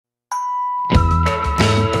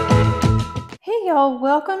y'all,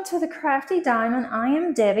 welcome to the Crafty Diamond. I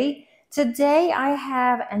am Debbie. Today I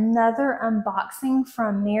have another unboxing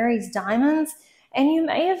from Mary's Diamonds, and you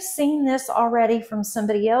may have seen this already from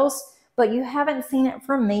somebody else, but you haven't seen it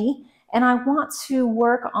from me. And I want to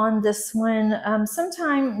work on this one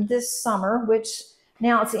sometime this summer, which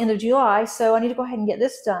now it's the end of July, so I need to go ahead and get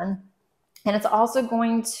this done. And it's also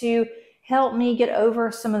going to help me get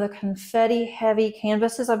over some of the confetti heavy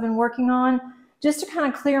canvases I've been working on, just to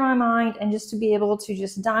kind of clear my mind and just to be able to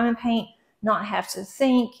just diamond paint, not have to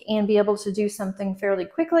think, and be able to do something fairly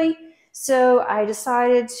quickly. So I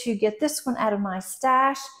decided to get this one out of my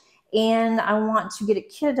stash, and I want to get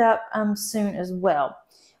it kitted up soon as well.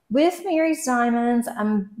 With Mary's Diamonds,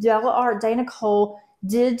 Della Art Dana Cole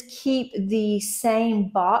did keep the same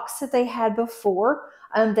box that they had before.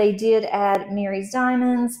 They did add Mary's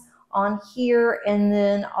Diamonds on here, and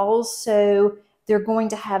then also they're going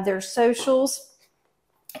to have their socials.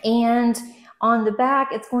 And on the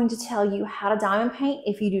back, it's going to tell you how to diamond paint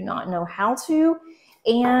if you do not know how to.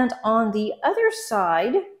 And on the other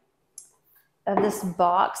side of this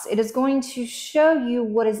box, it is going to show you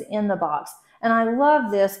what is in the box. And I love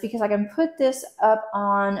this because I can put this up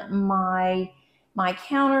on my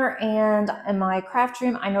counter and in my craft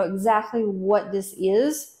room. I know exactly what this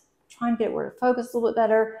is. I'm trying to get it where to focus a little bit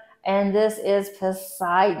better. And this is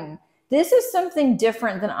Poseidon. This is something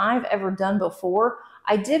different than I've ever done before.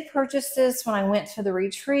 I did purchase this when I went to the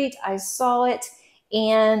retreat. I saw it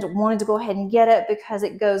and wanted to go ahead and get it because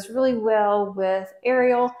it goes really well with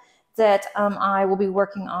Ariel that I will be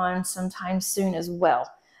working on sometime soon as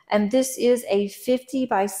well. And this is a 50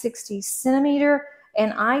 by 60 centimeter,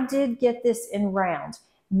 and I did get this in round.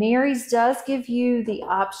 Mary's does give you the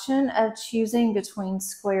option of choosing between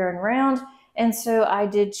square and round, and so I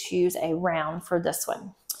did choose a round for this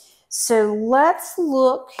one. So let's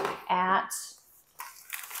look at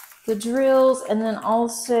the drills, and then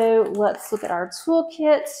also let's look at our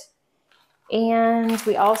toolkit. And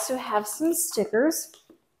we also have some stickers.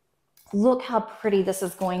 Look how pretty this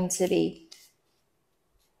is going to be.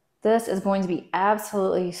 This is going to be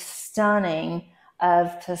absolutely stunning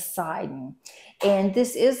of Poseidon. And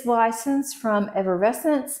this is licensed from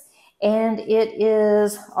Effervescence, and it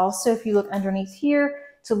is also, if you look underneath here,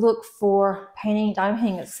 to look for diamond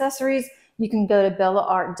painting accessories, you can go to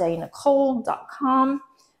bellaartdanacole.com.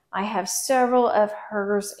 I have several of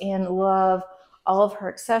hers and love all of her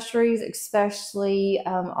accessories, especially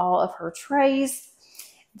all of her trays.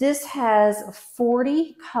 This has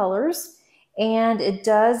 40 colors, and it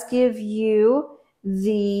does give you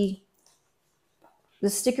the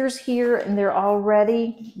stickers here, and they're all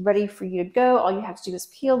ready for you to go. All you have to do is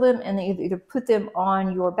peel them and then either put them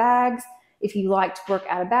on your bags if you like to work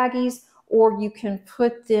out of baggies, or you can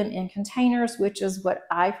put them in containers, which is what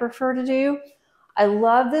I prefer to do. I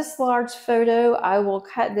love this large photo. I will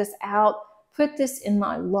cut this out, put this in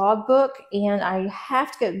my logbook, and I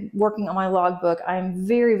have to get working on my logbook. I'm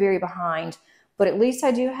very, very behind, but at least I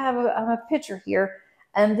do have a picture here.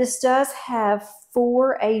 And this does have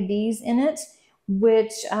 4 ABs in it,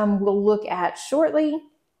 which we'll look at shortly.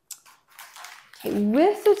 Okay,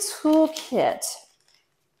 with the toolkit,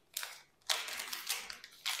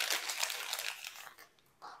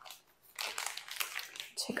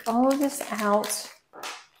 take all of this out,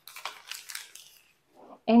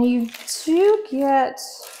 and you do get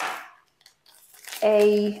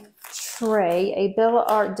a tray, a Bella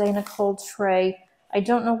Art Dana Cole tray. I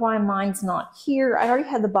don't know why mine's not here. I already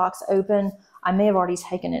had the box open. I may have already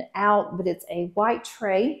taken it out, but it's a white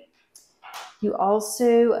tray. You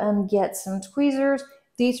also get some tweezers.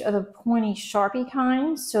 These are the pointy Sharpie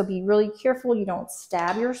kind, so be really careful you don't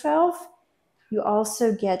stab yourself. You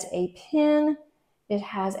also get a pin. It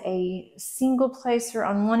has a single placer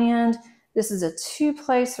on one end. This is a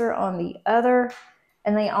 2-placer on the other.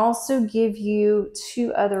 And they also give you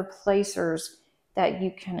 2 other placers that you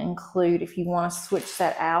can include if you want to switch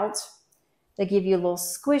that out. They give you a little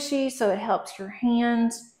squishy, so it helps your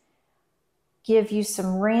hand. Give you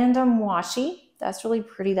some random washi. That's really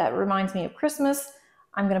pretty. That reminds me of Christmas.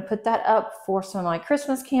 I'm going to put that up for some of my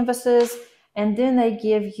Christmas canvases. And then they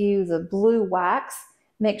give you the blue wax.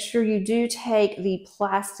 Make sure you do take the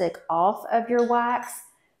plastic off of your wax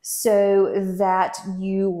so that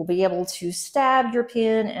you will be able to stab your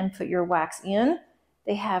pen and put your wax in.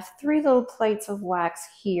 They have 3 little plates of wax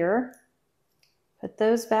here. Put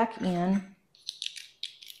those back in.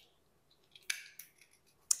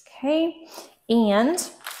 Okay,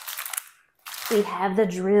 and we have the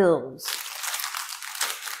drills.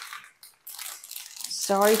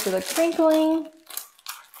 Sorry for the crinkling.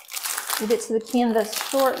 We'll get to the canvas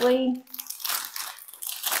shortly.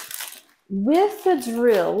 With the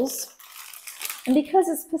drills, And because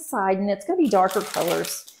it's Poseidon, it's going to be darker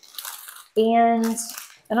colors. And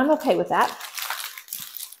I'm okay with that.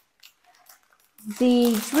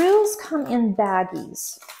 The drills come in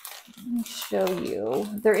baggies. Let me show you.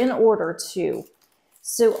 They're in order too.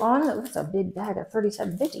 So on, that's a big bag of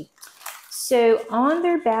 $37.50. So on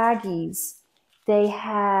their baggies, they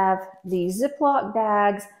have the Ziploc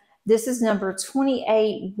bags. This is number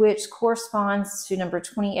 28, which corresponds to number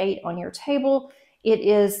 28 on your table. It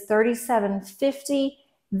is $37.50.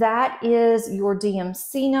 That is your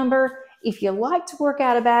DMC number. If you like to work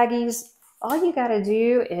out of baggies, all you got to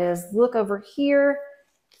do is look over here,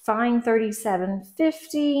 find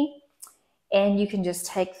 $37.50, and you can just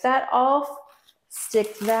take that off,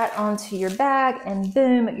 stick that onto your bag, and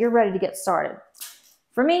boom, you're ready to get started.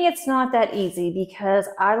 For me, it's not that easy because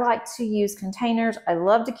I like to use containers. I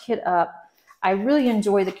love to kit up. I really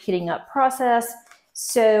enjoy the kitting up process.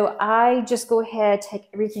 So I just go ahead, take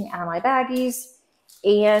everything out of my baggies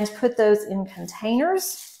and put those in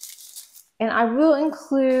containers. And I will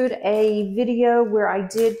include a video where I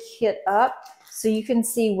did kit up so you can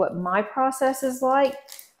see what my process is like.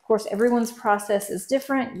 Of course, everyone's process is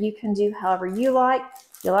different. You can do however you like.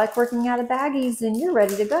 If you like working out of baggies, then you're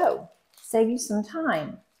ready to go. Save you some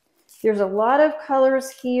time. There's a lot of colors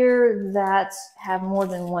here that have more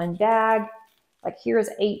than one bag. Like here is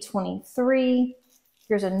 823.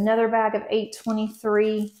 Here's another bag of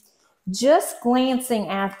 823. Just glancing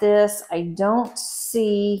at this, I don't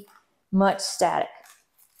see much static,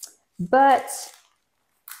 but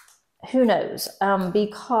who knows?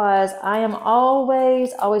 Because I am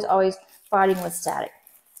always fighting with static.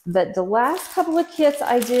 But the last couple of kits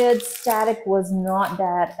I did, static was not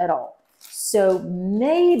bad at all. So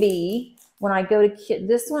maybe when I go to kit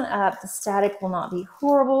this one up, the static will not be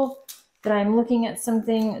horrible, but I'm looking at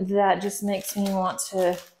something that just makes me want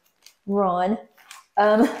to run.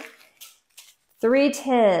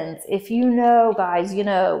 310s, if you know, guys, you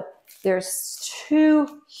know, there's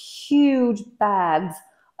 2 huge bags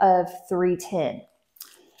of 310.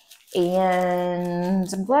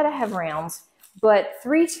 And I'm glad I have rounds, but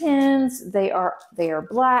 310s, they are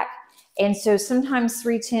black. And so sometimes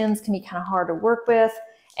 310s can be kind of hard to work with.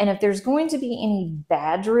 And if there's going to be any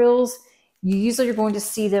bad drills, you usually are going to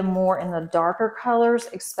see them more in the darker colors,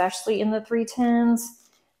 especially in the 310s.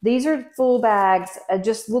 These are full bags.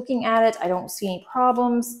 Just looking at it, I don't see any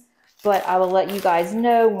problems, but I will let you guys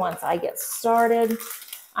know once I get started.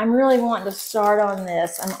 I'm really wanting to start on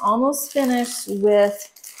this. I'm almost finished with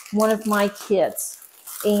one of my kits,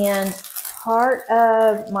 and part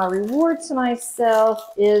of my reward to myself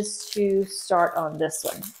is to start on this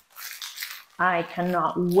one. I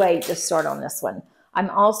cannot wait to start on this one. I'm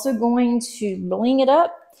also going to bling it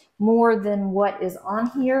up more than what is on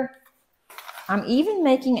here. I'm even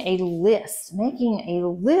making a list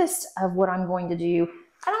of what I'm going to do.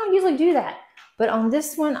 I don't usually do that, but on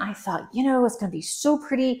this one, I thought, you know, it's going to be so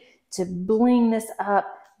pretty to bling this up,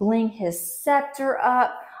 bling his scepter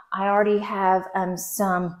up. I already have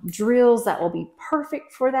some drills that will be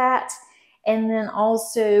perfect for that. And then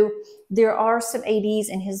also there are some ABs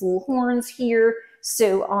in his little horns here.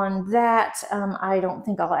 So on that, I don't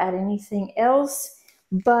think I'll add anything else,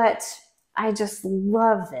 but I just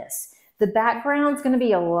love this. The background's going to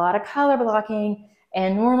be a lot of color blocking,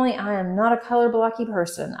 and normally I am not a color blocky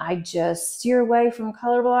person. I just steer away from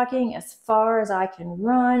color blocking as far as I can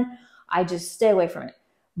run. I just stay away from it.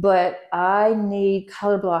 But I need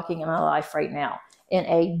color blocking in my life right now in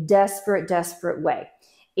a desperate, desperate way.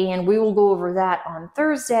 And we will go over that on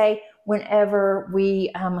Thursday whenever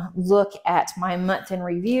we look at my month in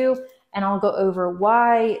review, and I'll go over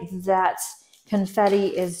why that confetti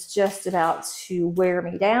is just about to wear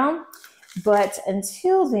me down. But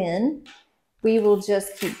until then, we will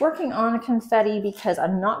just keep working on confetti because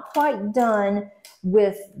I'm not quite done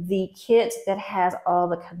with the kit that has all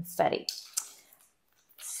the confetti.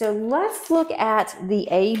 So let's look at the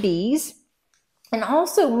ABs. And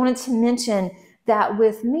also wanted to mention that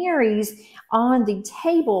with Mary's on the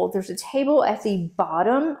table, there's a table at the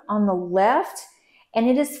bottom on the left, and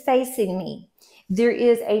it is facing me. There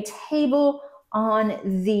is a table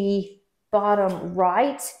on the bottom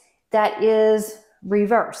right that is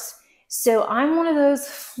reverse. So I'm one of those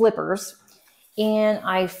flippers, and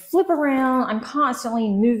I flip around. I'm constantly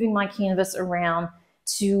moving my canvas around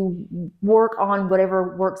to work on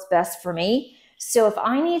whatever works best for me. So if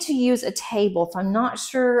I need to use a table, if I'm not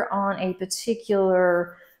sure on a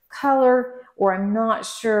particular color, or I'm not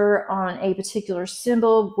sure on a particular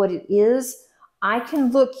symbol what it is, I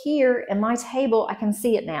can look here in my table, I can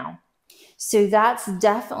see it now. So that's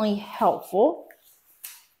definitely helpful.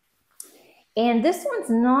 And this one's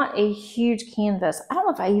not a huge canvas. I don't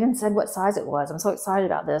know if I even said what size it was. I'm so excited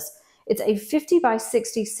about this. It's a 50 by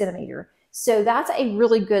 60 centimeter. So that's a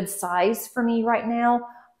really good size for me right now.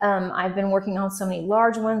 I've been working on so many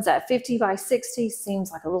large ones that 50 by 60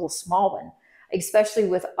 seems like a little small one, especially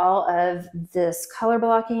with all of this color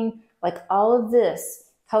blocking. Like all of this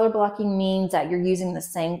color blocking means that you're using the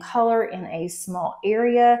same color in a small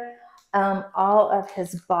area. All of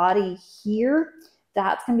his body here,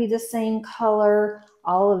 that's going to be the same color.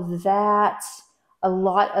 All of that, a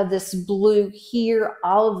lot of this blue here,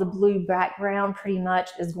 all of the blue background pretty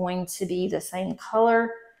much is going to be the same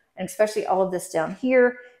color, and especially all of this down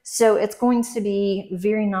here. So it's going to be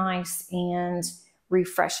very nice and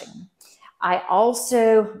refreshing. I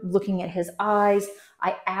also, looking at his eyes,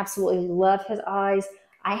 I absolutely love his eyes.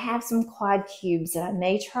 I have some quad cubes that I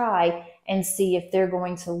may try and see if they're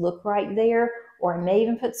going to look right there, or I may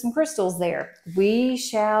even put some crystals there. We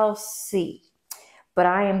shall see. But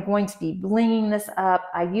I am going to be blinging this up.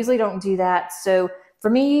 I usually don't do that. So for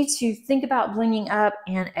me to think about blinging up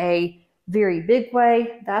in a very big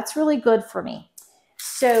way, that's really good for me.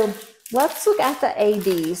 So let's look at the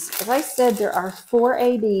ABs. As I said, there are 4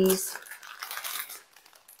 ABs.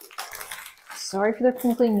 Sorry for the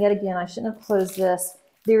crinkling yet again. I shouldn't have closed this.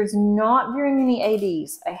 There's not very many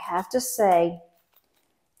ABs. I have to say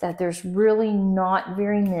that there's really not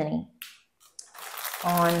very many.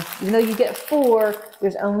 Even though you get 4,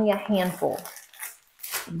 there's only a handful.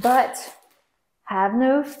 But have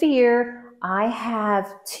no fear. I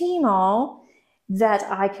have Tmall that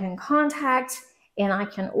I can contact, and I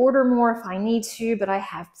can order more if I need to, but I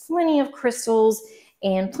have plenty of crystals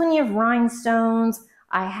and plenty of rhinestones.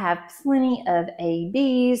 I have plenty of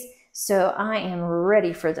ABs, so I am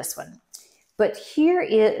ready for this one. But here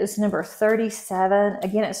is number 37.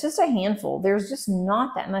 Again, it's just a handful. There's just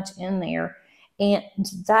not that much in there. And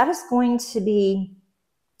that is going to be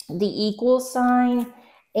the equal sign,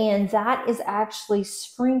 and that is actually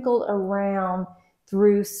sprinkled around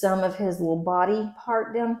through some of his little body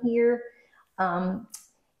part down here.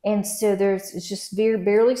 And so it's just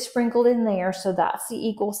barely sprinkled in there. So that's the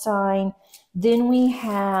equal sign. Then we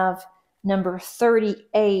have number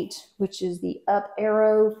 38, which is the up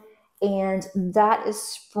arrow. And that is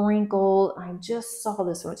sprinkled. I just saw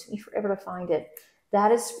this one. It took me forever to find it.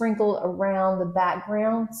 That is sprinkled around the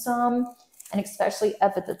background some, and especially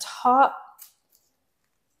up at the top.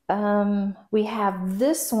 We have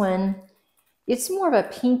this one. It's more of a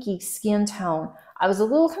pinky skin tone. I was a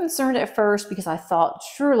little concerned at first because I thought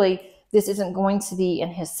surely this isn't going to be in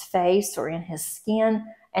his face or in his skin,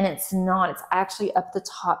 and it's not. It's actually up the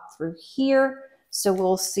top through here. So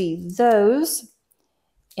we'll see those.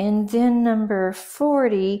 And then number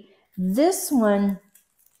 40, this one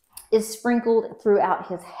is sprinkled throughout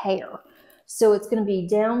his hair. So it's going to be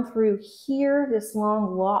down through here, this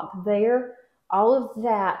long lock there. All of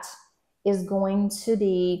that is going to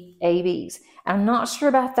be ABs. I'm not sure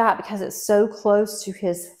about that because it's so close to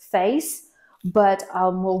his face, but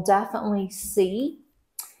we'll definitely see.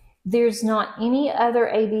 There's not any other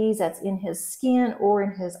ABs that's in his skin or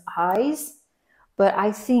in his eyes, but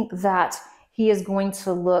I think that he is going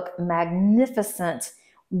to look magnificent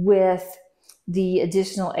with the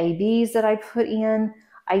additional ABs that I put in.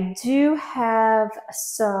 I do have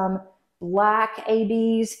some black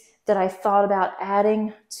ABs that I thought about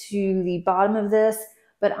adding to the bottom of this,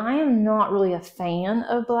 but I am not really a fan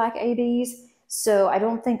of black ABs, so I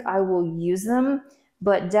don't think I will use them,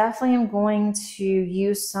 but definitely am going to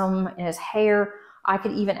use some in his hair. I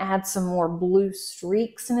could even add some more blue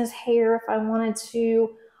streaks in his hair if I wanted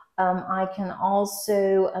to. I can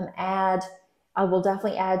also I will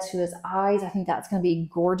definitely add to his eyes. I think that's going to be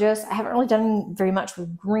gorgeous. I haven't really done very much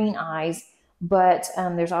with green eyes, but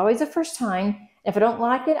there's always a first time. If I don't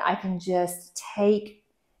like it, I can just take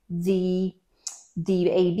the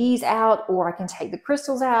ABs out, or I can take the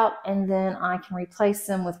crystals out, and then I can replace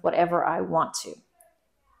them with whatever I want to.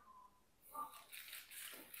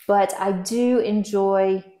 But I do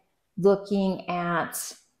enjoy looking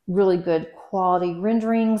at really good quality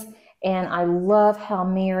renderings, and I love how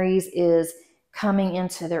Mary's is coming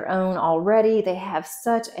into their own already. They have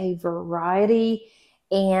such a variety,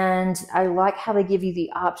 and I like how they give you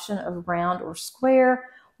the option of round or square.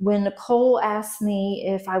 When Nicole asked me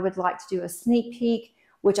if I would like to do a sneak peek,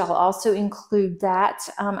 which I'll also include that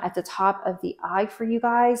at the top of the eye for you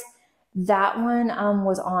guys, that one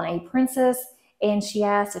was on a princess, and she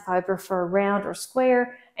asked if I prefer round or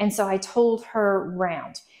square, and so I told her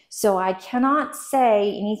round. So I cannot say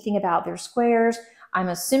anything about their squares. I'm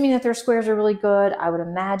assuming that their squares are really good. I would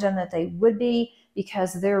imagine that they would be,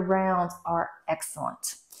 because their rounds are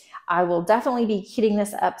excellent. I will definitely be hitting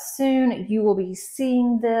this up soon. You will be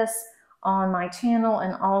seeing this on my channel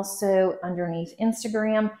and also underneath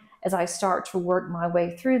Instagram as I start to work my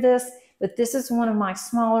way through this. But this is one of my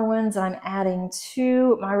smaller ones that I'm adding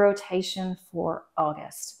to my rotation for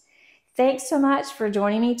August. Thanks so much for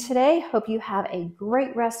joining me today. Hope you have a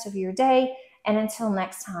great rest of your day. And until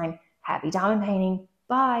next time, happy diamond painting.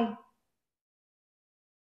 Bye.